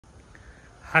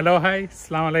Hello hi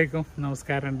അസ്സലാമു അലൈക്കും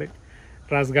നമസ്കാരമുണ്ട്.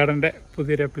 റാസ് ഗാർഡൻ്റെ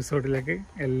പുതിയൊരു എപ്പിസോഡിലേക്ക്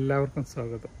എല്ലാവർക്കും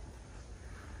സ്വാഗതം.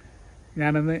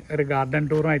 ഞാനിന്ന് ഒരു ഗാർഡൻ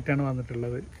ടൂറായിട്ടാണ്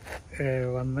വന്നിട്ടുള്ളത്.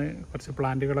 വന്ന് കുറച്ച്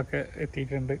പ്ലാന്റുകളൊക്കെ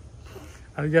എത്തിയിട്ടുണ്ട്.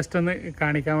 അത് ജസ്റ്റ് ഒന്ന്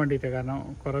കാണിക്കാൻ വേണ്ടിയിട്ട്, കാരണം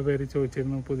കുറേ പേര്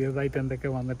ചോദിച്ചിരുന്നു പുതിയതായിട്ട്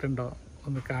എന്തൊക്കെ വന്നിട്ടുണ്ടോ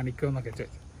ഒന്ന് കാണിക്കുമോ എന്നൊക്കെ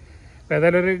ചോദിച്ചു. അപ്പോൾ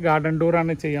ഏതായാലും ഒരു ഗാർഡൻ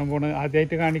ടൂറാണ് ചെയ്യാൻ പോകുന്നത്.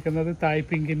 ആദ്യമായിട്ട് കാണിക്കുന്നത് തായ്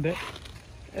പിങ്കിൻ്റെ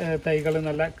തൈകൾ,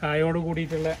 നല്ല കായോട്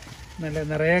കൂടിയിട്ടുള്ള നല്ല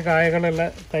നിറയെ കായകളുള്ള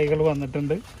തൈകൾ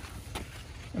വന്നിട്ടുണ്ട്.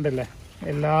 ഉണ്ടല്ലേ,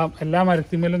 എല്ലാ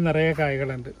മരത്തിന്മേലും നിറയെ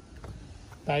കായകളുണ്ട്.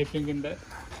 തായ് പിങ്കിൻ്റെ,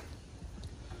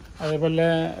 അതേപോലെ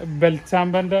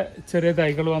ബെൽച്ചാമ്പൻ്റെ ചെറിയ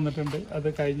തൈകൾ വന്നിട്ടുണ്ട്. അത്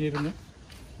കഴിഞ്ഞിരുന്നു.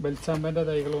 ബെൽച്ചാമ്പൻ്റെ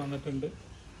തൈകൾ വന്നിട്ടുണ്ട്.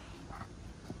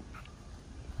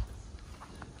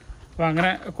 അപ്പോൾ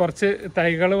അങ്ങനെ കുറച്ച്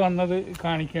തൈകൾ വന്നത്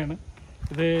കാണിക്കുകയാണ്.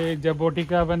 ഇത്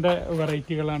ജബോട്ടിക്കാവൻ്റെ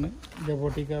വെറൈറ്റികളാണ്.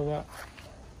 ജബോട്ടിക്കാവ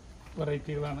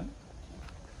വെറൈറ്റികളാണ്.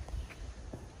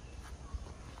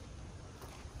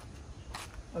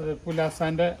 അത്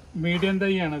പുലാസാൻ്റെ മീഡിയം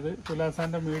തൈയാണത്.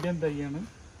 പുലാസാൻ്റെ മീഡിയം തൈയാണ്.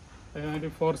 ഒരു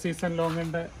ഫോർ സീസൺ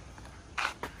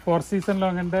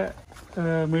ലോങ്ങിൻ്റെ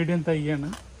മീഡിയം തൈയാണ്.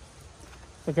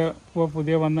 ഇതൊക്കെ ഇപ്പോൾ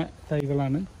പുതിയ വന്ന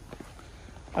തൈകളാണ്.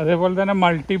 അതേപോലെ തന്നെ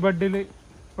മൾട്ടി ബഡിൽ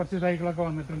കുറച്ച് തൈകളൊക്കെ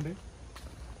വന്നിട്ടുണ്ട്.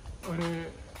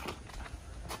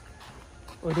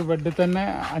 ഒരു ബെഡിൽ തന്നെ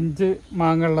 5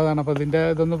 മാങ്ങ ഉള്ളതാണ്. അപ്പോൾ ഇതിൻ്റെ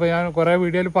ഇതൊന്നും ഇപ്പോൾ ഞാൻ കുറേ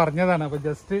വീഡിയോയിൽ പറഞ്ഞതാണ്. അപ്പോൾ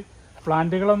ജസ്റ്റ്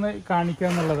പ്ലാന്റുകളൊന്ന് കാണിക്കുക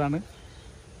എന്നുള്ളതാണ്.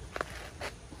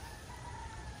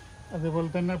 അതുപോലെ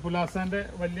തന്നെ പുലാസാൻ്റെ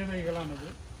വലിയ തൈകളാണിത്.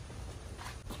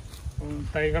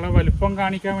 തൈകളെ വലിപ്പം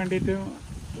കാണിക്കാൻ വേണ്ടിയിട്ട്,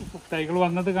 തൈകൾ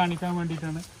വന്നത് കാണിക്കാൻ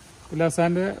വേണ്ടിയിട്ടാണ്.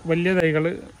 പുലാസാൻ്റെ വലിയ തൈകൾ,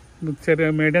 ചെറിയ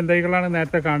മീഡിയം തൈകളാണ്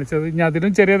നേരത്തെ കാണിച്ചത്. ഇനി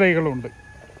അതിലും ചെറിയ തൈകളുണ്ട്.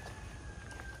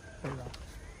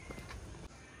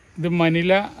 ഇത്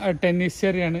മനില ടെന്നീസ്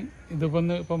ചെറിയാണ്.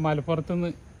 ഇപ്പോൾ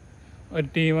മലപ്പുറത്തുനിന്ന് ഒരു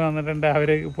ടീം വന്നിട്ടുണ്ട്. അവർ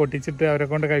പൊട്ടിച്ചിട്ട് അവരെ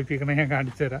കൊണ്ട് കഴിപ്പിക്കണം. ഞാൻ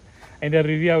കാണിച്ചു തരാം. അതിൻ്റെ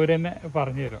റിവ്യൂ അവർ തന്നെ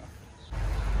പറഞ്ഞു തരാം.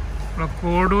 ഇപ്പോൾ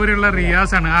കോടൂരുള്ള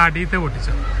റിയാസാണ് ആ അടിയത്തെ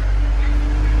പൊട്ടിച്ചത്.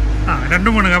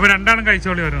 2 മണിക്ക്. അപ്പോൾ രണ്ടാളും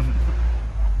കഴിച്ചോളി ഓരോന്ന്.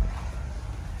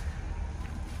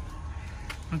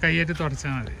 കയ്യേറ്റ്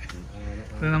തുടച്ചാൽ മതി.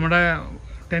 ഇത് നമ്മുടെ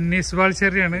ടെന്നീസ് ബാൾ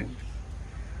ചെറിയാണ്.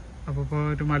 അപ്പോൾ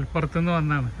ഒരു മലപ്പുറത്തുനിന്ന്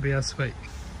വന്നാണ് റിയാസ് ഭായി.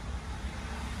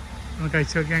 ഒന്ന്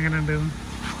കഴിച്ചു നോക്കി എങ്ങനെയുണ്ട്.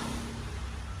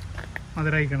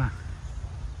 മധുരം കഴിക്കണ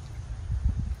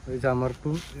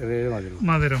ചമർപ്പും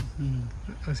മധുരം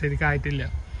ശരിക്കും ആയിട്ടില്ല.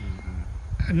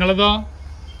 നിങ്ങളതോ?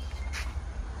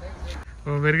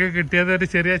 അപ്പോൾ ഇവർക്ക് കിട്ടിയത് ഒരു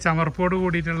ചെറിയ ചമർപ്പോട്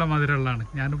കൂടിയിട്ടുള്ള മധുരമുള്ളതാണ്.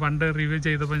 ഞാൻ പണ്ട് റിവ്യൂ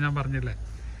ചെയ്തപ്പോൾ ഞാൻ പറഞ്ഞില്ലേ,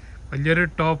 വലിയൊരു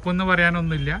ടോപ്പ് എന്ന്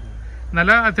പറയാനൊന്നുമില്ല.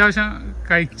 നല്ല അത്യാവശ്യം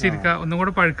കഴിച്ചിരിക്കുക. ഒന്നും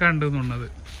കൂടെ പഴുക്കാണ്ട് എന്നുള്ളത്.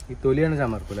 ഈ തൊലിയാണ്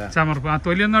ചമർപ്പ്. ആ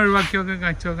തൊലിയൊന്നും ഒഴിവാക്കി നോക്കാം,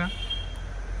 കഴിച്ചു നോക്കാം.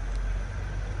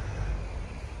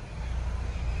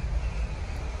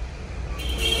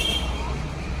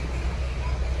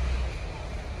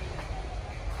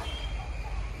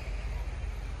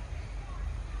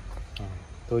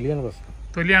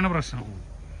 തൊലിയാണ് പ്രശ്നം.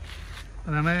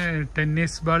 അതാണ്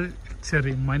tennis ball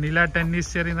cherry, Manila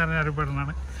tennis cherry എന്ന് പറഞ്ഞാൽ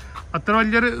അറിയപ്പെടുന്നതാണ്. അത്ര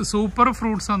വലിയൊരു സൂപ്പർ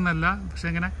ഫ്രൂട്ട്സ് ഒന്നല്ല, പക്ഷെ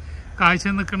ഇങ്ങനെ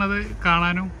കാഴ്ച നിൽക്കുന്നത്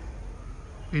കാണാനും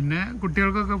പിന്നെ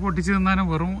കുട്ടികൾക്കൊക്കെ പൊട്ടിച്ച് തിന്നാനും.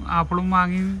 വെറും ആപ്പിളും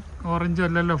മാങ്ങയും ഓറഞ്ചും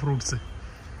അല്ലല്ലോ ഫ്രൂട്ട്സ്.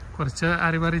 കുറച്ച്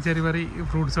അരിപറി ചെറിപറി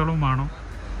ഫ്രൂട്ട്സുകളും വേണം.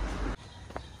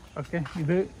 ഓക്കെ,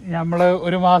 ഇത് നമ്മൾ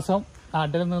ഒരു മാസം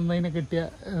നാട്ടിൽ നിന്നതിന് കിട്ടിയ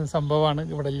സംഭവമാണ്.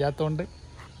 ഇവിടെ ഇല്ലാത്തതുകൊണ്ട്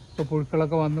ഇപ്പോൾ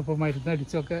പുഴുക്കളൊക്കെ വന്ന് ഇപ്പോൾ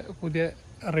മരുന്നടിച്ചൊക്കെ പുതിയ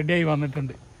റെഡിയായി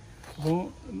വന്നിട്ടുണ്ട്. അപ്പോൾ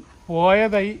പോയ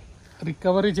തൈ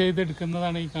റിക്കവറി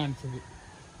ചെയ്തെടുക്കുന്നതാണ് ഈ കാണിച്ചത്.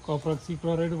 കോപ്പറോക്സി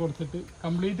ക്ലോറൈഡ് കൊടുത്തിട്ട്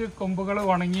കംപ്ലീറ്റ് കൊമ്പുകൾ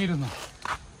ഉണങ്ങിയിരുന്നു.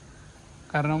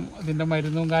 കാരണം അതിൻ്റെ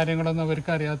മരുന്നും കാര്യങ്ങളൊന്നും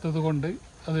അവർക്ക് അറിയാത്തത് കൊണ്ട്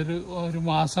ഒരു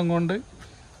മാസം കൊണ്ട്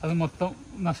അത് മൊത്തം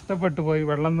നഷ്ടപ്പെട്ടു പോയി.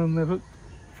 വെള്ളം നിന്നൊരു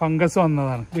ഫംഗസ്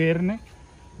വന്നതാണ്.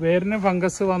 വേരിന്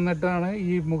ഫംഗസ് വന്നിട്ടാണ്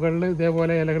ഈ മുകളിൽ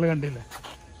ഇതേപോലെ ഇലകൾ കണ്ടില്ല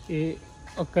ഈ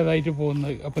ഒക്കെ ഇതായിട്ട്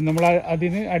പോകുന്നത്. അപ്പം നമ്മൾ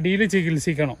അതിന് അടിയിൽ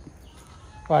ചികിത്സിക്കണം.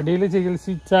 അപ്പോൾ അടിയിൽ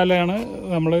ചികിത്സിച്ചാലാണ്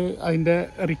നമ്മൾ അതിൻ്റെ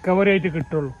റിക്കവറി ആയിട്ട്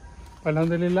കിട്ടുള്ളൂ.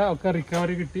 അൽഹംദുലില്ല ഒക്കെ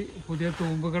റിക്കവറി കിട്ടി. പുതിയ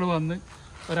തൂമ്പുകൾ വന്ന്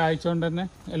ഒരാഴ്ച കൊണ്ട് തന്നെ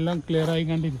എല്ലാം ക്ലിയറായി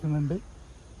കണ്ടിരിക്കുന്നുണ്ട്.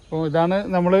 അപ്പോൾ ഇതാണ്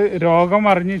നമ്മൾ രോഗം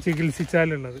അറിഞ്ഞ്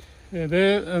ചികിത്സിച്ചാലുള്ളത്. ഇത്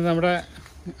നമ്മുടെ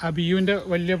അബിയുവിൻ്റെ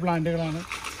വലിയ പ്ലാന്റുകളാണ്.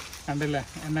 കണ്ടില്ലേ,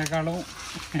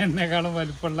 എന്നെക്കാളും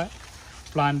വലിപ്പമുള്ള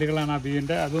പ്ലാന്റുകളാണ്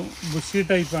അബിയുവിൻ്റെ. അതും ബുഷി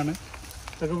ടൈപ്പാണ്.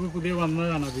 ഇതൊക്കെ പുതിയ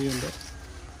വന്നതാണ്. അബിയുവിൻ്റെ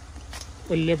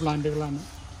വലിയ പ്ലാന്റുകളാണ്.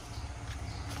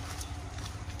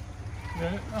 ഇത്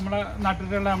നമ്മുടെ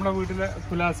നാട്ടിലുള്ള നമ്മുടെ വീട്ടിലെ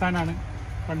പുലാസാനാണ്.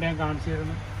 പണ്ട് ഞാൻ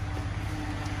കാണിച്ചിരുന്നു.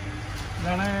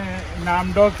 ഇതാണ്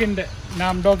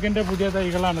നാംഡോക്കിൻ്റെ പുതിയ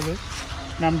തൈകളാണിത്.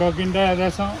 നാംഡോക്കിൻ്റെ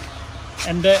ഏകദേശം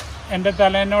എൻ്റെ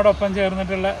തലേനോടൊപ്പം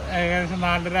ചേർന്നിട്ടുള്ള ഏകദേശം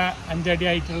 4.5 അടി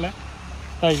ആയിട്ടുള്ള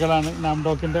തൈകളാണ്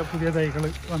നാംഡോക്കിൻ്റെ പുതിയ തൈകൾ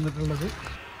വന്നിട്ടുള്ളത്.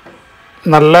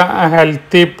 നല്ല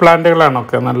ഹെൽത്തി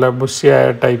പ്ലാന്റുകളാണൊക്കെ, നല്ല ബുഷിയായ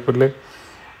ടൈപ്പിൽ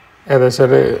ഏകദേശം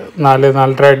ഒരു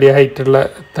 4-4.5 അടി ഹൈറ്റുള്ള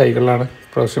തൈകളാണ്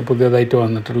പ്രാവശ്യം പുതിയതായിട്ട്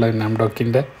വന്നിട്ടുള്ള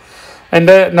നാംഡോക്കിൻ്റെ.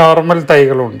 അതിൻ്റെ നോർമൽ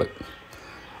തൈകളുണ്ട്.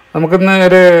 നമുക്കിന്ന്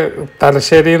ഒരു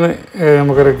തലശ്ശേരിയിൽ നിന്ന്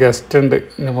നമുക്കൊരു ഗസ്റ്റ് ഉണ്ട്.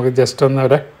 നമുക്ക് ജസ്റ്റ് ഒന്ന്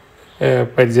അവരെ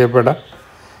പരിചയപ്പെടാം.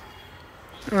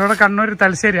 ഇവിടെ കണ്ണൂർ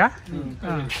തലശ്ശേരിയാ?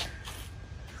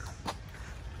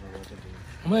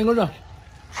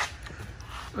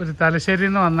 ഒരു തലശ്ശേരിയിൽ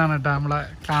നിന്ന് വന്നാണ് കേട്ടോ നമ്മളെ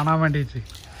കാണാൻ വേണ്ടിയിട്ട്.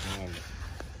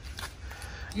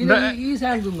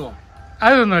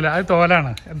 അതൊന്നുമില്ല, അത് തോലാണ്.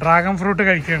 Dragon fruit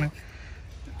കഴിക്കാണ്.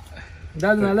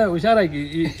 നല്ല ഉഷാറാക്കി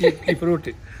ഈ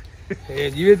ഫ്രൂട്ട്.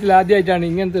 ജീവിതത്തിൽ ആദ്യമായിട്ടാണ്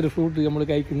ഇങ്ങനത്തെ ഒരു ഫ്രൂട്ട് നമ്മൾ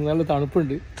കഴിക്കുന്നത്. നല്ല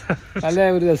തണുപ്പുണ്ട്, നല്ല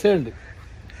ഒരു രസമുണ്ട്.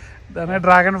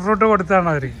 ഡ്രാഗൺ ഫ്രൂട്ട് കൊടുത്താണ്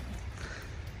അവർ.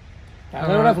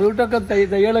 ഞങ്ങളുടെ ഫ്രൂട്ടൊക്കെ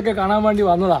തൈകളൊക്കെ കാണാൻ വേണ്ടി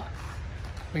വന്നതാ.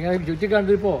 ഇങ്ങനെ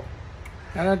ചുറ്റിക്കണ്ടിപ്പോ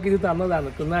ഞങ്ങൾക്ക് ഇത് തന്നതാണ്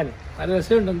തിന്നാൻ. നല്ല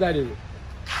രസമുണ്ട്. എന്തായാലും ഇത്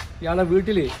ഇയാളെ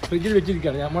വീട്ടിൽ ഫ്രിഡ്ജിൽ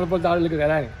വെച്ചിരിക്കുകയാണ് നമ്മളിപ്പോഴത്തെ ആളുകൾക്ക്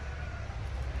തരാൻ.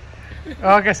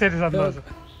 ഓക്കെ, ശരി, സന്തോഷം.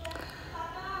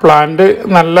 പ്ലാന്റ്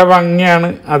നല്ല ഭംഗിയാണ്,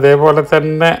 അതേപോലെ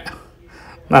തന്നെ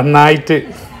നന്നായിട്ട്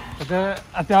അത്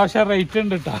അത്യാവശ്യം റേറ്റ്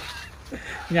ഉണ്ട് കേട്ടോ.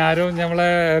 ഞാനും നമ്മളെ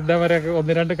എന്താ പറയുക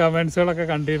 1-2 കമൻസുകളൊക്കെ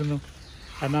കണ്ടിരുന്നു.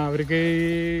 കാരണം അവർക്ക്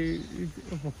ഈ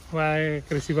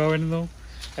കൃഷിഭവനിൽ നിന്നും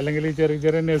അല്ലെങ്കിൽ ഈ ചെറിയ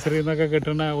ചെറിയ നഴ്സറിയിൽ നിന്നൊക്കെ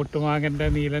കിട്ടുന്ന ഒട്ടുമാങ്ങൻ്റെ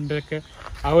നീലൻ്റെ ഒക്കെ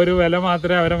ആ ഒരു വില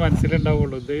മാത്രമേ അവരെ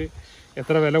മനസ്സിലുണ്ടാവുള്ളൂ. ഇത്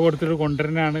എത്ര വില കൊടുത്തിട്ട്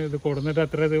കൊണ്ടുവരുന്നതാണ്, ഇത് കൊടുന്നിട്ട്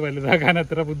എത്ര ഇത് വലുതാക്കാൻ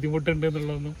എത്ര ബുദ്ധിമുട്ടുണ്ട്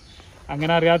എന്നുള്ളതൊന്നും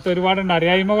അങ്ങനെ അറിയാത്ത ഒരുപാടുണ്ട്.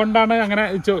 അറിയായ്മ കൊണ്ടാണ് അങ്ങനെ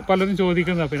പലരും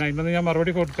ചോദിക്കുന്നത്. പിന്നെ അതിനൊന്നും ഞാൻ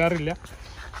മറുപടി കൊടുക്കാറില്ല.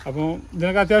 അപ്പോൾ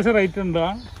ഇതിനൊക്കെ അത്യാവശ്യം റേറ്റ് ഉണ്ട്.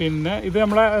 പിന്നെ ഇത്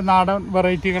നമ്മളെ നാടൻ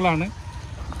വെറൈറ്റികളാണ്.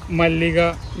 മല്ലിക,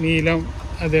 നീലം,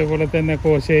 അതേപോലെ തന്നെ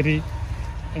കോശേരി,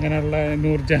 അങ്ങനെയുള്ള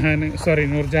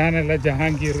നൂർജഹാനല്ല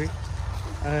ജഹാംഗീർ,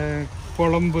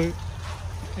 കുളമ്പ്.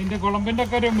 അതിൻ്റെ കുളമ്പിൻ്റെ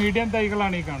ഒക്കെ ഒരു മീഡിയം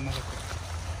തൈകളാണ് ഈ കാണുന്നത്.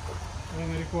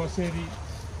 അതേമാതിരി കോശേരി,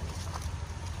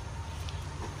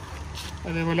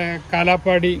 അതേപോലെ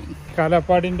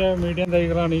കാലാപ്പാടിൻ്റെ മീഡിയം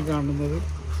തൈകളാണ് ഈ കാണുന്നത്.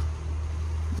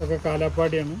 ഇതൊക്കെ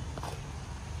കാലാപ്പാടിയാണ്.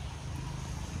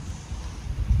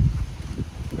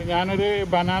 ഞാനൊരു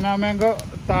ബനാന മാംഗോ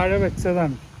താഴെ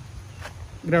വെച്ചതാണ്,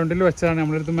 ഗ്രൗണ്ടിൽ വെച്ചതാണ്.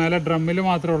 നമ്മളടുത്ത് മേലെ ഡ്രമ്മിൽ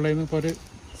മാത്രമേ ഉള്ളായിരുന്നു. ഇപ്പോൾ ഒരു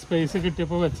സ്പേസ്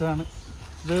കിട്ടിയപ്പോൾ വെച്ചതാണ്.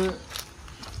 ഇത്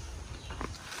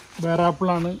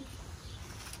ബേറാപ്പിളാണ്.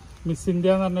 മിസ്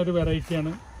ഇന്ത്യ എന്ന് പറഞ്ഞൊരു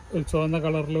വെറൈറ്റിയാണ്. ഒരു ചുവന്ന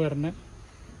കളറിൽ വരുന്ന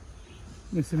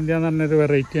മിസ് ഇന്ത്യ എന്ന് പറഞ്ഞൊരു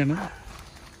വെറൈറ്റിയാണ്.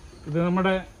 ഇത്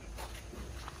നമ്മുടെ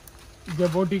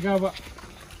ജബോട്ടിക്കാബ.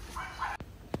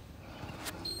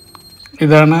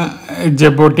 ഇതാണ്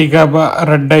ജബോട്ടിക്കാബ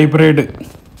റെഡ് ഹൈബ്രിഡ്.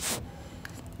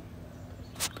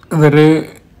 ഇതൊരു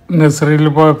നഴ്സറിയിൽ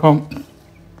പോയപ്പം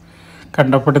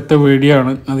കണ്ടപ്പെടുത്ത വീഡിയോ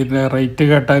ആണ്. അതിൻ്റെ റേറ്റ്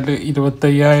കേട്ടാൽ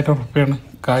 25,000 റുപ്യാണ്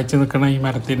കായ്ച്ചു നിൽക്കുന്ന ഈ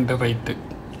മരത്തിൻ്റെ റേറ്റ്.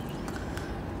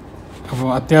 അപ്പോൾ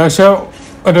അത്യാവശ്യം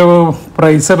ഒരു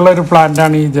പ്രൈസുള്ളൊരു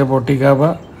പ്ലാന്റാണ് ഈ ജബോട്ടിക്കാബ.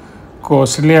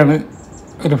 കോസ്റ്റ്ലിയാണ്,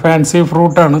 ഒരു ഫാൻസി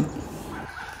ഫ്രൂട്ടാണ്.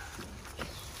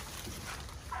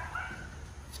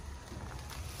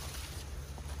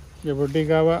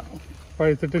 ജബോട്ടിക്കാബ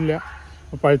പഴുത്തിട്ടില്ല.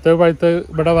 പഴുത്ത്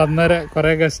ഇവിടെ വന്നവരെ കുറേ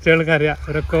ഗസ്റ്റുകൾക്ക് അറിയാം.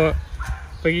 അവരൊക്കെ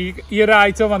ഇപ്പോൾ ഈ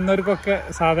ഒരാഴ്ച വന്നവർക്കൊക്കെ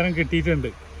സാധനം കിട്ടിയിട്ടുണ്ട്.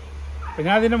 അപ്പോൾ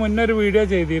ഞാൻ അതിന് മുന്നേ ഒരു വീഡിയോ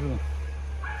ചെയ്തിരുന്നു,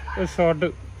 ഒരു ഷോർട്ട്.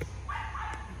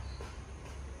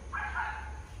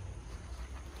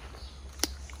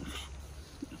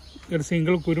 ഒരു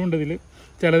സിംഗിൾ കുരുണ്ട് ഇതിൽ,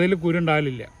 ചിലതിൽ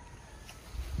കുരുണ്ടാവില്ല.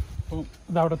 അപ്പം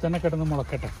ഇതവിടെ തന്നെ കിടന്ന്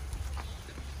മുളക്കട്ടെ.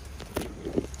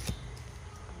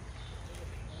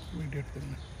 വീഡിയോ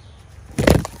എടുത്തിരുന്നു.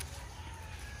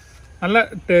 നല്ല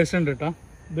ടേസ്റ്റ് ഉണ്ട് കേട്ടോ.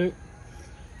 ഇത്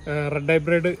റെഡ്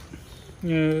ഹൈബ്രിഡ്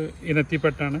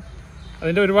ഇനത്തിൽപ്പെട്ടാണ്.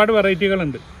 അതിൻ്റെ ഒരുപാട്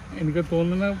വെറൈറ്റികളുണ്ട്. എനിക്ക്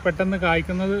തോന്നുന്നത് പെട്ടെന്ന്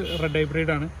കായ്ക്കുന്നത് റെഡ്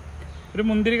ഹൈബ്രിഡാണ്. ഒരു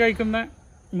മുന്തിരി കായ്ക്കുന്ന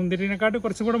മുന്തിരിനെക്കാട്ട്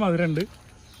കുറച്ചും കൂടെ മധുരമുണ്ട്.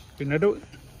 പിന്നെ ഒരു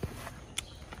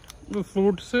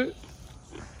ഫ്രൂട്ട്സ്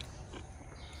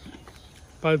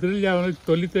പതിരില്ല,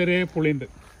 തൊലി തെറിയ പുളിയുണ്ട്.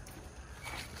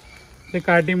 ഇത്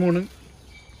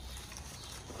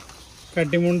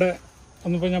കാട്ടിമൂണിൻ്റെ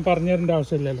ഒന്നിപ്പോൾ ഞാൻ പറഞ്ഞു തരേണ്ട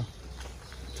ആവശ്യമില്ലല്ലോ.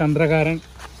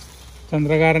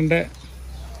 ചന്ദ്രകാരൻ്റെ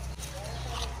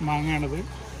മാങ്ങയാണിത്.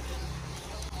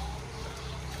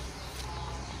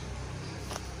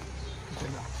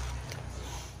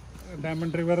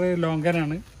 Diamond river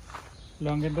ലോങ്കനാണ്.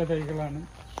 ലോങ്കൻ്റെ തൈകളാണ്.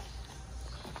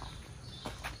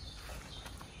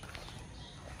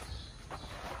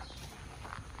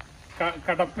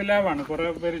 കടപ്പിലാവാണ്. കുറേ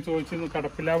പേര് ചോദിച്ചിരുന്നു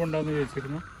കടപ്പിലാവ് ഉണ്ടോയെന്ന്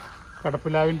ചോദിച്ചിരുന്നു.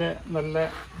 കടപ്പിലാവിൻ്റെ നല്ല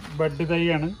ബഡ്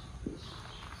തൈയാണ്.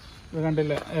 ഇത്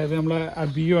കണ്ടില്ല, അത് നമ്മളെ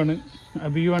അബിയു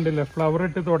കണ്ടില്ല, ഫ്ലവർ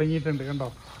ഇട്ട് തുടങ്ങിയിട്ടുണ്ട്. കണ്ടോ,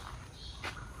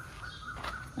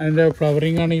 അതിൻ്റെ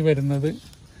ഫ്ലവറിങ് ആണ് ഈ വരുന്നത്.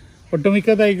 ഒട്ടുമിക്ക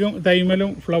തൈമലും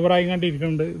ഫ്ലവർ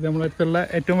ആയിക്കൊണ്ടിരിക്കുന്നുണ്ട്. ഇത് നമ്മളടുത്തുള്ള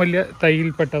ഏറ്റവും വലിയ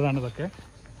തൈയിൽപ്പെട്ടതാണ് ഇതൊക്കെ.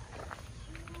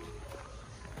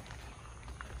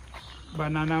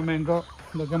 ബനാന മാംഗോ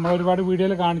ഇതൊക്കെ നമ്മൾ ഒരുപാട്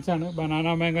വീഡിയോയിൽ കാണിച്ചാണ്.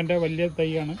 ബനാന മാങ്കോൻ്റെ വലിയ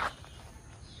തൈയാണ്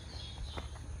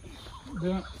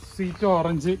ഇത്. സ്വീറ്റ്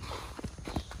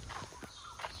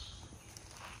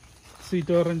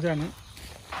ഓറഞ്ചാണ്.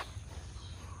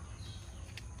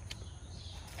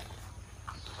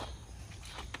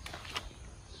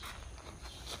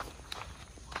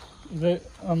 ഇത്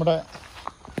നമ്മുടെ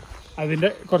അതിൻ്റെ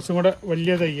കുറച്ചും കൂടെ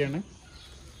വലിയ തൈയാണ്.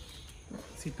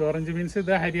 സ്വീറ്റ് ഓറഞ്ച് മീൻസ്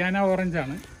ഇത് ഹരിയാന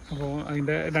ഓറഞ്ചാണ്. അപ്പോൾ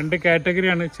അതിൻ്റെ 2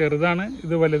 കാറ്റഗറിയാണ്. ചെറുതാണ്,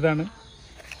 ഇത് വലുതാണ്.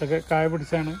 ഇതൊക്കെ കായ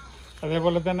പിടിച്ചാണ്.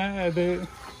 അതേപോലെ തന്നെ ഇത്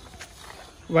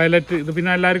വയലറ്റ്, ഇത്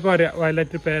പിന്നെ എല്ലാവർക്കും അറിയാം.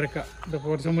 വയലറ്റ് പേരക്ക, ഇതൊക്കെ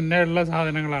കുറച്ച് മുന്നേ ഉള്ള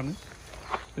സാധനങ്ങളാണ്.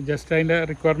 ജസ്റ്റ് അതിൻ്റെ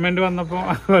റിക്വയർമെൻറ്റ് വന്നപ്പോൾ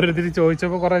ഓരോരുത്തർ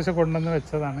ചോദിച്ചപ്പോൾ കുറേശ്ശെ കൊണ്ടുവന്ന്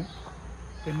വെച്ചതാണ്.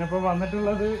 പിന്നെ ഇപ്പോൾ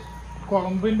വന്നിട്ടുള്ളത്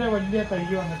കുളമ്പിൻ്റെ വലിയ തൈ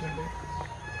വന്നിട്ടുണ്ട്.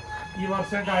 ഈ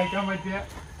വർഷം കായ്ക്കാൻ പറ്റിയ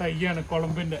തൈയാണ്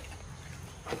കുളമ്പിൻ്റെ.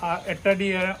 8 അടി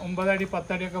 9 അടി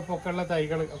 10 അടിയൊക്കെ പൊക്കമുള്ള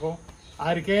തൈകൾ. അപ്പോൾ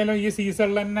ആർക്കെങ്കിലും ഈ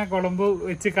സീസണിൽ തന്നെ കുളമ്പ്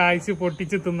വെച്ച് കായ്ച്ച്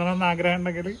പൊട്ടിച്ച് തിന്നണമെന്ന് ആഗ്രഹം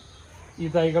ഉണ്ടെങ്കിൽ ഈ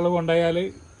തൈകൾ കൊണ്ടുപോയാൽ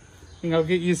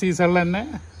നിങ്ങൾക്ക് ഈ സീസണിൽ തന്നെ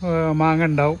മാങ്ങ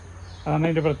ഉണ്ടാവും. അതാണ്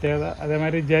അതിൻ്റെ പ്രത്യേകത.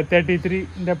 അതേമാതിരി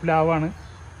J33ൻ്റെ പ്ലാവാണ്.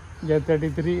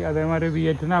 J33, അതേമാതിരി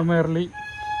വിയറ്റ്നാം മേർലി,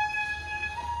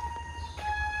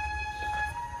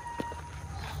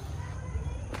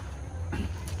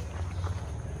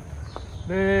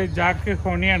 ഇത് ജാക്ക്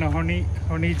ഹോണിയാണ്.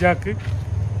 ഹോണി ജാക്ക്,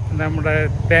 നമ്മുടെ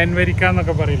തേൻവരിക്ക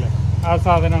എന്നൊക്കെ പറയില്ല, ആ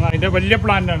സാധനമാണ്. അതിൻ്റെ വലിയ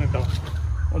പ്ലാന്റാണ് കേട്ടോ,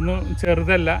 ഒന്നും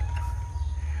ചെറുതല്ല.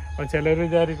 അപ്പോൾ ചിലർ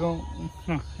വിചാരിക്കും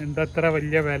എന്തത്ര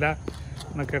വലിയ വില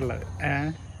എന്നൊക്കെ ഉള്ളത്.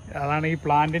 അതാണ് ഈ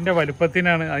പ്ലാന്റിൻ്റെ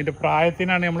വലുപ്പത്തിനാണ്, അതിൻ്റെ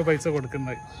പ്രായത്തിനാണ് നമ്മൾ പൈസ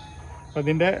കൊടുക്കുന്നത്. അപ്പോൾ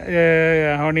ഇതിൻ്റെ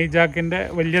ഹോണി ജാക്കിൻ്റെ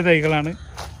വലിയ തൈകളാണ്.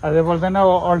 അതേപോലെ തന്നെ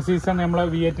ഓൾ സീസൺ നമ്മളെ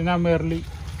വിയറ്റ്നാം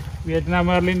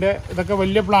മേർലിൻ്റെ ഇതൊക്കെ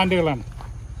വലിയ പ്ലാന്റുകളാണ്.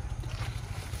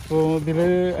 അപ്പോൾ ഇതിൽ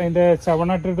അതിൻ്റെ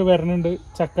ചവണിട്ടിട്ട് വരുന്നുണ്ട്,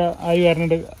 ചക്ക ആയി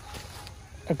വരുന്നുണ്ട്.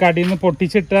 ഒക്കെ അടിയിൽ നിന്ന്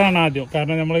പൊട്ടിച്ചിട്ടാണ് ആദ്യം,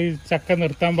 കാരണം നമ്മൾ ഈ ചക്ക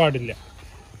നിർത്താൻ പാടില്ല.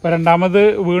 ഇപ്പോൾ രണ്ടാമത്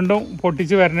വീണ്ടും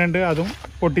പൊട്ടിച്ച് വരുന്നുണ്ട്, അതും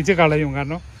പൊട്ടിച്ച് കളയും.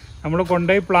 കാരണം നമ്മൾ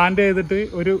കൊണ്ടുപോയി പ്ലാന്റ് ചെയ്തിട്ട്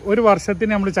ഒരു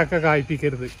വർഷത്തിന് നമ്മൾ ചക്ക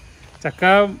കായ്പ്പിക്കരുത്. ചക്ക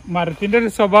മരത്തിൻ്റെ ഒരു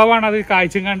സ്വഭാവമാണ്, അത്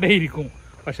കായ്ച്ചും കണ്ടേ ഇരിക്കും.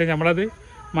 പക്ഷെ നമ്മളത്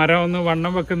മരം ഒന്ന്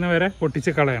വണ്ണം വെക്കുന്നവരെ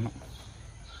പൊട്ടിച്ച് കളയണം.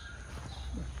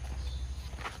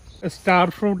 സ്റ്റാർ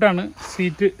ഫ്രൂട്ടാണ്,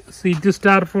 സ്വീറ്റ്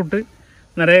സ്റ്റാർ ഫ്രൂട്ട്.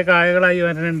 നിറയെ കായകളായി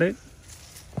വരുന്നുണ്ട്,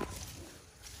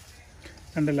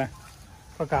 കണ്ടില്ലേ?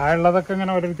 അപ്പോൾ കായുള്ളതൊക്കെ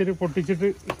ഇങ്ങനെ ഓരോരുത്തർ പൊട്ടിച്ചിട്ട്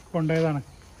കൊണ്ടുപോയതാണ്.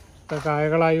 അപ്പോൾ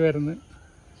കായകളായി വരുന്നത്.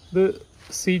 ഇത്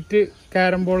സ്വീറ്റ്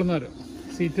ക്യാരംബോൾ എന്ന് പറയും,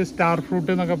 സ്വീറ്റ് സ്റ്റാർ ഫ്രൂട്ട്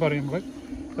എന്നൊക്കെ പറയും നമ്മൾ.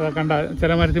 അതൊക്കെ കണ്ട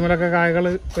ചില മരത്തിമേലൊക്കെ കായകൾ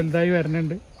വലുതായി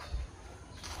വരുന്നുണ്ട്.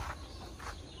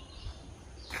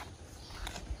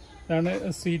 ഇതാണ്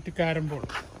സ്വീറ്റ് ക്യാരംബോൾ.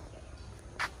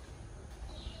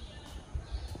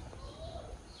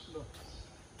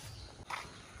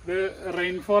 ഇത്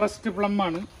റെയിൻ ഫോറസ്റ്റ് പ്ലം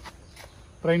ആണ്.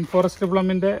 റെയിൻ ഫോറസ്റ്റ്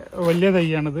പ്ലമ്മിൻ്റെ വലിയ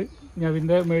തൈയാണിത്. ഞാൻ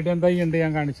ഇതിൻ്റെ മീഡിയം തൈ ഉണ്ട്,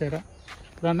 ഞാൻ കാണിച്ചു തരാം.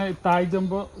 ഇതാണ് തായ്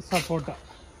ജംബോ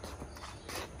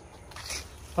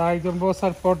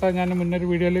സപ്പോട്ട. ഞാൻ മുന്നൊരു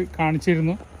വീഡിയോയിൽ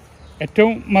കാണിച്ചിരുന്നു.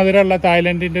 ഏറ്റവും മധുരമുള്ള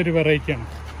തായ്ലൻഡിൻ്റെ ഒരു വെറൈറ്റിയാണ്.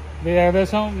 ഇത്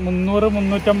ഏകദേശം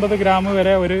 300-350 ഗ്രാം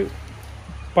വരെ ഒരു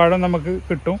പഴം നമുക്ക്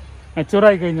കിട്ടും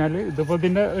മെച്ചൂറായി കഴിഞ്ഞാൽ. ഇതിപ്പോൾ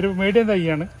ഇതിൻ്റെ ഒരു മീഡിയം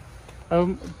തൈയാണ്.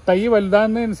 തൈ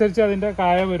വലുതാകുന്നതനുസരിച്ച് അതിൻ്റെ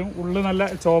കായ വരും. ഉള്ളിൽ നല്ല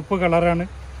ചുവപ്പ് കളറാണ്,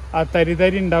 ആ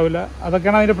തരി ഉണ്ടാവില്ല.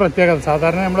 അതൊക്കെയാണ് അതിൻ്റെ പ്രത്യേകത.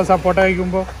 സാധാരണ നമ്മൾ സപ്പോട്ട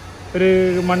കഴിക്കുമ്പോൾ ഒരു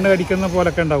മണ്ണ് കടിക്കുന്ന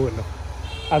പോലൊക്കെ ഉണ്ടാവുമല്ലോ,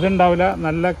 അതുണ്ടാവില്ല.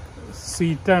 നല്ല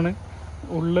സ്വീറ്റാണ്.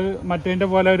 ഉള്ളിൽ മറ്റേതിൻ്റെ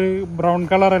പോലെ ഒരു ബ്രൗൺ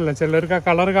കളറല്ല. ചിലർക്ക് ആ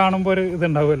കളർ കാണുമ്പോൾ ഒരു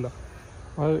ഇതുണ്ടാവുമല്ലോ.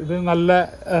 ഇത് നല്ല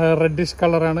റെഡിഷ്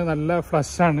കളറാണ്, നല്ല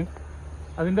ഫ്ലഷാണ്.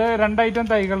 അതിൻ്റെ 2 ഐറ്റം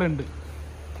തൈകളുണ്ട്.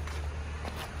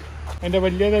 അതിൻ്റെ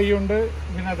വലിയ തൈയുണ്ട്,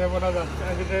 പിന്നെ അതേപോലെ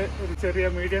അതിൻ്റെ ഒരു ചെറിയ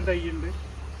മീഡിയം തൈയുണ്ട്.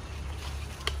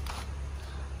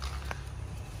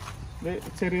 ഇത്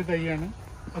ചെറിയ തൈയാണ്,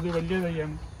 അത് വലിയ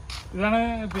തൈയാണ്. ഇതാണ്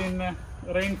പിന്നെ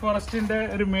റെയിൻ ഫോറസ്റ്റിൻ്റെ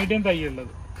ഒരു മീഡിയം തൈ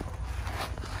ഉള്ളത്.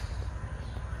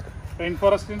 റെയിൻ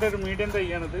ഫോറസ്റ്റിൻ്റെ ഒരു മീഡിയം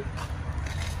തൈയാണിത്.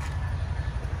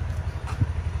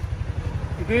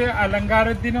 ഇത്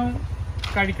അലങ്കാരത്തിനും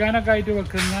കഴിക്കാനൊക്കെ ആയിട്ട്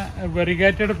വെക്കുന്ന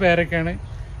വെറിഗേറ്റഡ് പേരക്കാണ്.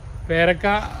 പേരക്ക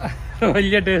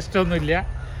വലിയ ടേസ്റ്റൊന്നുമില്ല,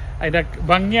 അതിൻ്റെ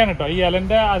ഭംഗിയാണ് കേട്ടോ. ഈ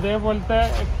ഇലൻ്റെ അതേപോലത്തെ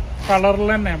കളറിൽ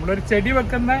തന്നെ നമ്മളൊരു ചെടി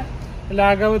വെക്കുന്ന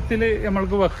ലാഘവത്തിൽ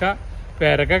നമ്മൾക്ക് വെക്കാം.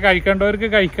 പേരക്ക കഴിക്കേണ്ടവർക്ക്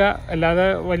കഴിക്കാം, അല്ലാതെ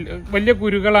വലിയ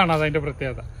കുരുകളാണ് അതതിൻ്റെ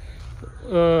പ്രത്യേകത.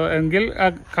 എങ്കിൽ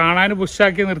കാണാൻ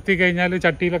ബുഷാക്കി നിർത്തി കഴിഞ്ഞാൽ,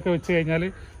 ചട്ടിയിലൊക്കെ വെച്ച് കഴിഞ്ഞാൽ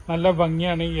നല്ല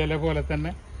ഭംഗിയാണ്. ഈ ഇല പോലെ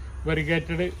തന്നെ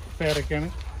വെറിഗേറ്റഡ് പേരക്കയാണ്.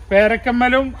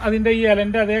 പേരക്കമ്മലും അതിൻ്റെ ഈ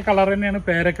ഇലൻ്റെ അതേ കളർ തന്നെയാണ്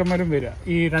പേരക്കമ്മലും വരിക,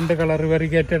 ഈ 2 കളർ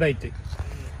വെറിഗേറ്റഡ് ആയിട്ട്.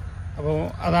 അപ്പോൾ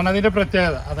അതാണ് അതിൻ്റെ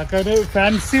പ്രത്യേകത. അതൊക്കെ ഒരു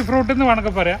ഫാൻസി ഫ്രൂട്ട് എന്ന്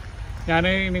വേണമെങ്കിൽ പറയാം.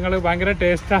 നിങ്ങൾ ഭയങ്കര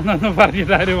ടേസ്റ്റാണെന്നൊന്നും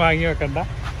പറഞ്ഞിട്ട് ആരും വാങ്ങി വെക്കണ്ട.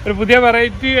 ഒരു പുതിയ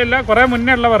വെറൈറ്റി അല്ല, കുറേ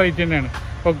മുന്നേ ഉള്ള വെറൈറ്റി തന്നെയാണ്.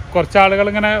 ഇപ്പോൾ കുറച്ച് ആളുകൾ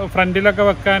ഇങ്ങനെ ഫ്രണ്ടിലൊക്കെ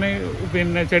വെക്കാൻ,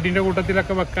 പിന്നെ ചെടീൻ്റെ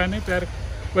കൂട്ടത്തിലൊക്കെ വെക്കാൻ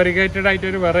വെരിഗേറ്റഡ്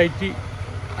ആയിട്ടൊരു വെറൈറ്റി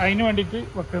അതിന് വേണ്ടിയിട്ട്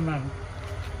വെക്കുന്നതാണ്.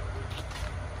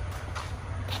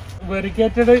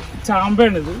 വെരിഗേറ്റഡ്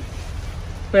ചാമ്പയാണിത്.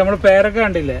 ഇപ്പോൾ നമ്മൾ പേരൊക്കെ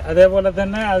കണ്ടില്ലേ, അതേപോലെ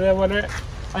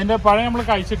അതിൻ്റെ പഴം നമ്മൾ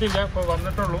കഴിച്ചിട്ടില്ല, ഇപ്പോൾ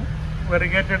വന്നിട്ടുള്ളൂ.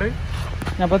 വെരിഗേറ്റഡ്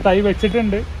ഞാൻ ഇപ്പോൾ തൈ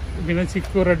വെച്ചിട്ടുണ്ട്. പിന്നെ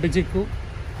ചിക്കു, റെഡ് ചിക്കു,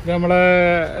 ഇത് നമ്മളെ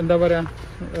എന്താ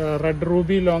പറയുക റെഡ്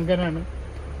റൂബി ലോങ്കനാണ്.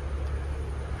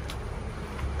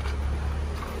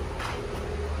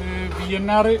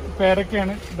 VNR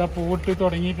പേരൊക്കെയാണ്. ഇതാ പൂവിട്ട്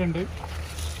തുടങ്ങിയിട്ടുണ്ട്.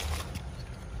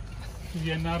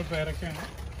 VNR പേരൊക്കെയാണ്.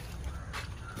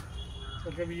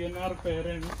 ഇതൊക്കെ VNR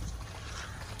പേരാണ്.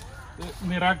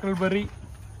 മിറാക്കിൾ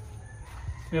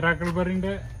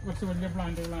ബെറിൻ്റെ കുറച്ച് വലിയ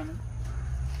പ്ലാന്റുകളാണ്.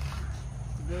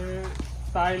 ഇത്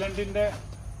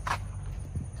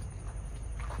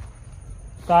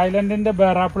തായ്ലൻഡിൻ്റെ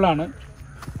ബേറാപ്പിളാണ്.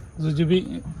 സുജുബി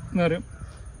എന്ന് പറയും.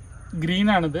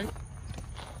 ഗ്രീനാണിത്.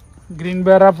 ഗ്രീൻ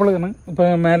ബേറാപ്പിൾ ആണ്. ഇപ്പോൾ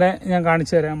മേലെ ഞാൻ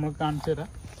കാണിച്ചു തരാം.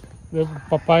 ഇത്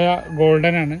പപ്പായ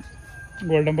ഗോൾഡനാണ്.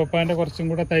 ഗോൾഡൻ പപ്പായൻ്റെ കുറച്ചും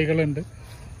കൂടെ തൈകളുണ്ട്.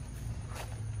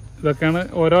 ഇതൊക്കെയാണ്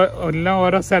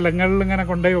ഓരോ സ്ഥലങ്ങളിൽ ഇങ്ങനെ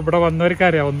കൊണ്ടുപോയി ഇവിടെ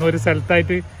വന്നവർക്കറിയാം. ഒന്നും ഒരു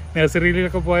സ്ഥലത്തായിട്ട്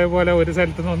നഴ്സറിയിലൊക്കെ പോയ പോലെ ഒരു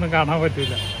സ്ഥലത്തുനിന്ന് ഒന്നും കാണാൻ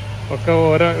പറ്റില്ല. ഒക്കെ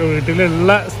ഓരോ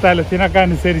വീട്ടിലുള്ള സ്ഥലത്തിനൊക്കെ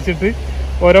അനുസരിച്ചിട്ട്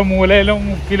ഓരോ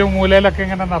മൂലയിലൊക്കെ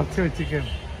ഇങ്ങനെ നിറച്ച്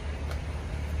വെച്ചിരിക്കുകയാണ്.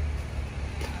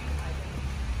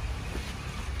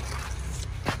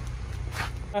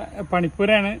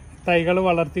 പണിപ്പുരാണ്. തൈകൾ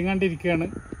വളർത്തിക്കൊണ്ടിരിക്കുകയാണ്.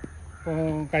 അപ്പോൾ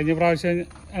കഴിഞ്ഞ പ്രാവശ്യം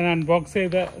ഞാൻ അൺബോക്സ്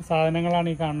ചെയ്ത സാധനങ്ങളാണ്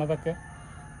ഈ കാണുന്നതൊക്കെ.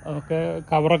 അതൊക്കെ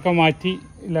കവറൊക്കെ മാറ്റി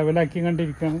ലെവലാക്കി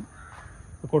കൊണ്ടിരിക്കുകയാണ്.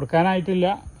 കൊടുക്കാനായിട്ടില്ല.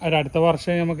 അടുത്ത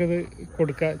വർഷം നമുക്കിത്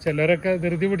കൊടുക്കാം. ചിലരൊക്കെ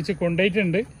ധൃതി പിടിച്ച്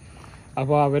കൊണ്ടുപോയിട്ടുണ്ട്.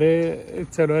 അപ്പോൾ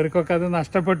ചിലവർക്കൊക്കെ അത്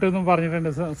നഷ്ടപ്പെട്ടു എന്നും പറഞ്ഞിട്ടുണ്ട്.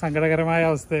 സങ്കടകരമായ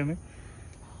അവസ്ഥയാണ്.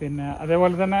 പിന്നെ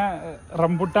അതേപോലെ തന്നെ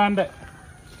റംബുട്ടാൻ്റെ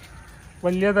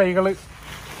വലിയ തൈകൾ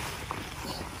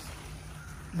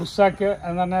ബുഷാക്കിയ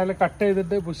എന്ന് പറഞ്ഞാൽ കട്ട്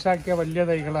ചെയ്തിട്ട് ബുഷാക്കിയ വലിയ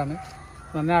തൈകളാണ്.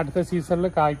 എന്ന് പറഞ്ഞാൽ അടുത്ത സീസണിൽ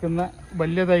കായ്ക്കുന്ന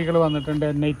വലിയ തൈകൾ വന്നിട്ടുണ്ട്.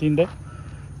 N18-ൻ്റെ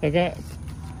ഇതൊക്കെ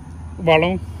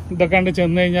വളവും ഇതൊക്കെ കണ്ട്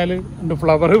ചെന്ന് കഴിഞ്ഞാൽ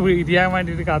ഫ്ലവർ വിരിയാൻ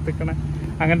വേണ്ടിയിട്ട് കാത്തിക്കണ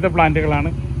അങ്ങനത്തെ പ്ലാന്റുകളാണ്.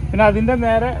 പിന്നെ അതിൻ്റെ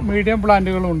നേരെ മീഡിയം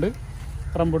പ്ലാന്റുകളുമുണ്ട്.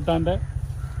 റംബുട്ടാൻ്റെ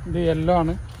ഇത് യെല്ലോ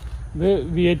ആണ്. ഇത്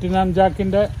വിയറ്റ്നാം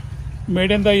ജാക്കിൻ്റെ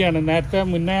മീഡിയം തൈയാണ്.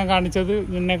 മുന്നേ ഞാൻ കാണിച്ചത്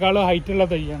ഇതിനേക്കാളും ഹൈറ്റുള്ള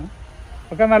തൈയാണ്.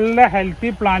 ഒക്കെ നല്ല ഹെൽത്തി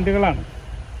പ്ലാന്റുകളാണ്.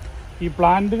 ഈ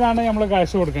പ്ലാന്റിനാണ് നമ്മൾ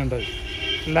കാശ് കൊടുക്കേണ്ടത്.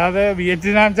 അല്ലാതെ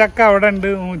വിയറ്റ്നാം ചക്ക അവിടെ ഉണ്ട്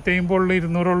 150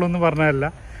 200 എന്ന് പറഞ്ഞതല്ല.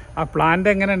 ആ പ്ലാന്റ്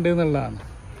എങ്ങനെ ഉണ്ട് എന്നുള്ളതാണ്.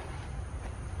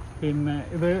 പിന്നെ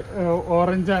ഇത്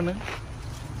ഓറഞ്ചാണ്.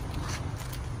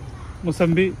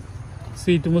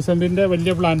 സ്വീറ്റ് മുസമ്പിൻ്റെ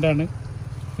വലിയ പ്ലാന്റാണ്.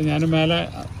 ഞാൻ മേലെ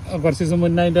കുറച്ച് ദിവസം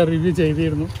മുന്നേ അതിൻ്റെ റിവ്യൂ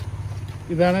ചെയ്തിരുന്നു.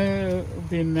 ഇതാണ്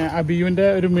പിന്നെ അബിയുവിൻ്റെ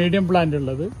ഒരു മീഡിയം പ്ലാന്റ്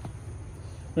ഉള്ളത്.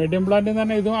 മീഡിയം പ്ലാന്റ് എന്ന്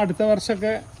പറഞ്ഞാൽ ഇതും അടുത്ത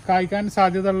വർഷമൊക്കെ കായ്ക്കാൻ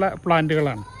സാധ്യതയുള്ള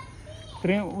പ്ലാന്റുകളാണ്.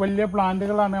 ഇത്രയും വലിയ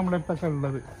പ്ലാന്റുകളാണ് നമ്മുടെ അടുത്തൊക്കെ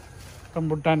ഉള്ളത്.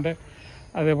 റംബുട്ടാൻ്റെ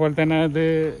അതേപോലെ തന്നെ ഇത്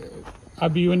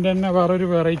അബിയുവിൻ്റെ തന്നെ വേറൊരു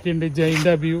വെറൈറ്റി ഉണ്ട്. ജൈൻ്റ്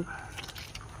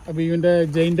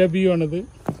അബിയു ആണിത്.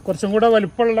 കുറച്ചും കൂടെ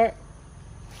വലുപ്പമുള്ള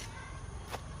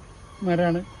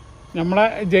മരമാണ്. നമ്മളെ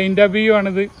ജൈൻ്റ് അബിയു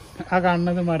ആണിത്. ആ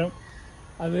കാണുന്നത് മരം.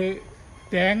 അത്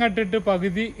തേങ്ങ ഇട്ടിട്ട്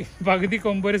പകുതി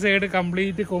കൊമ്പ്, ഒരു സൈഡ്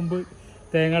കംപ്ലീറ്റ് കൊമ്പ്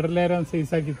തേങ്ങടലേരം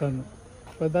സൈസാക്കി തന്നു.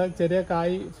 അപ്പോൾ ഇതാ ചെറിയ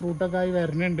ഫ്രൂട്ടൊക്കെ ആയി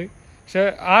വരുന്നുണ്ട്. പക്ഷെ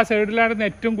ആ സൈഡിലായിരുന്നു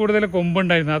ഏറ്റവും കൂടുതൽ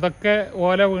കൊമ്പുണ്ടായിരുന്നത്. അതൊക്കെ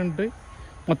ഓല വീണിട്ട്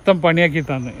മൊത്തം പണിയാക്കി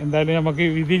തന്നു. എന്തായാലും നമുക്ക്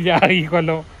ഇതില്ല ഈ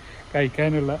കൊല്ലം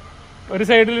കഴിക്കാനുള്ള. ഒരു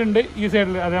സൈഡിലുണ്ട്, ഈ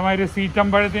സൈഡിൽ അതേമാതിരി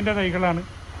സീറ്റമ്പഴത്തിൻ്റെ തൈകളാണ്.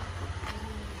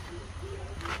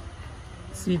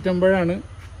 സീറ്റമ്പഴാണ്.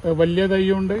 വലിയ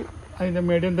തൈയുണ്ട്, അതിൻ്റെ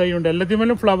മീഡിയം തൈയുണ്ട്.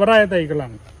 എല്ലാത്തിനും ഫ്ലവറായ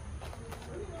തൈകളാണ്.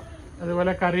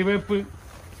 അതുപോലെ കറിവേപ്പ്,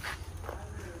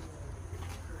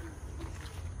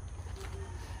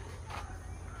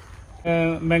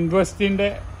 മെങ്കോസ്റ്റിൻ്റെ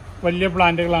വലിയ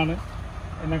പ്ലാന്റുകളാണ്.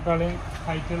 എന്നെക്കാളും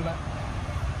ഹൈറ്റുള്ള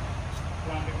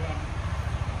പ്ലാന്റുകളാണ്.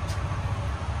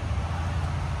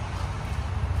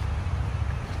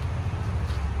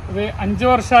 ഇത് 5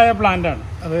 വർഷമായ പ്ലാന്റാണ്.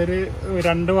 അതൊരു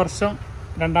 2 വർഷം,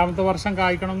 രണ്ടാമത്തെ വർഷം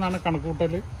കായ്ക്കണം എന്നാണ്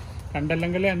കണക്കൂട്ടൽ. 2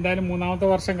 അല്ലെങ്കിൽ എന്തായാലും 3-ാമത്തെ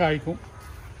വർഷം കായ്ക്കും.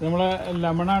 നമ്മളെ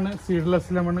ലെമണാണ്,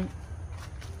 സീഡ്ലെസ് ലെമണ്.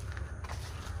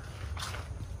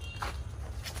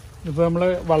 ഇപ്പോൾ നമ്മൾ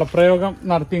വളപ്രയോഗം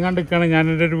നടത്തിക്കൊണ്ടിരിക്കുകയാണ്.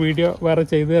 ഞാനിൻ്റെ ഒരു വീഡിയോ വേറെ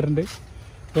ചെയ്തു തരുന്നുണ്ട്.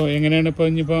 അപ്പോൾ എങ്ങനെയാണ്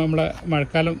ഇനിയിപ്പോൾ നമ്മളെ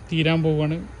മഴക്കാലം തീരാൻ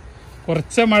പോവുകയാണ്.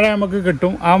 കുറച്ച് മഴ നമുക്ക്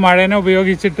കിട്ടും. ആ മഴേനെ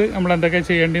ഉപയോഗിച്ചിട്ട് നമ്മൾ എന്തൊക്കെ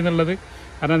ചെയ്യേണ്ടതെന്നുള്ളത്,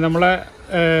 കാരണം നമ്മളെ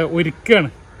ഒരുക്കുകയാണ്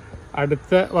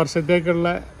അടുത്ത വർഷത്തേക്കുള്ള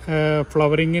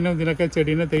ഫ്ലവറിങ്ങിനും ഇതിനൊക്കെ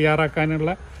ചെടീനെ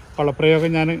തയ്യാറാക്കാനുള്ള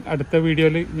വളപ്രയോഗം ഞാൻ അടുത്ത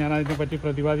വീഡിയോയിൽ ഞാൻ അതിനെപ്പറ്റി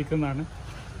പ്രതിപാദിക്കുന്നതാണ്.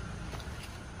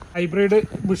 ഹൈബ്രിഡ്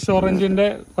ബുഷ് ഓറഞ്ചിൻ്റെ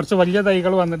കുറച്ച് വലിയ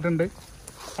തൈകൾ വന്നിട്ടുണ്ട്.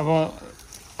 അപ്പോൾ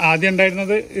ആദ്യം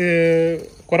ഉണ്ടായിരുന്നത്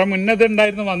കുറെ മുന്നേ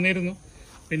ഉണ്ടായിരുന്നു, വന്നിരുന്നു.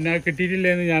 പിന്നെ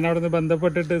കിട്ടിയിട്ടില്ലായിരുന്നു. ഞാൻ അവിടെ നിന്ന്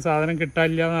ബന്ധപ്പെട്ടിട്ട് സാധനം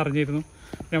കിട്ടാനില്ല എന്ന് അറിഞ്ഞിരുന്നു.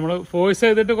 നമ്മൾ ഫോഴ്സ്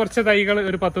ചെയ്തിട്ട് കുറച്ച് തൈകൾ,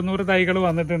 ഒരു 100 തൈകൾ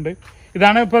വന്നിട്ടുണ്ട്.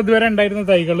 ഇതാണ് ഇപ്പോൾ ഇതുവരെ ഉണ്ടായിരുന്ന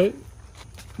തൈകൾ.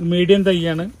 മീഡിയം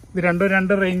തൈയാണ്. ഇത് രണ്ടും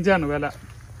 2 റേഞ്ചാണ് വില.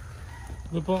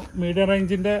 ഇതിപ്പോൾ മീഡിയം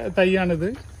റേഞ്ചിൻ്റെ തൈയാണിത്.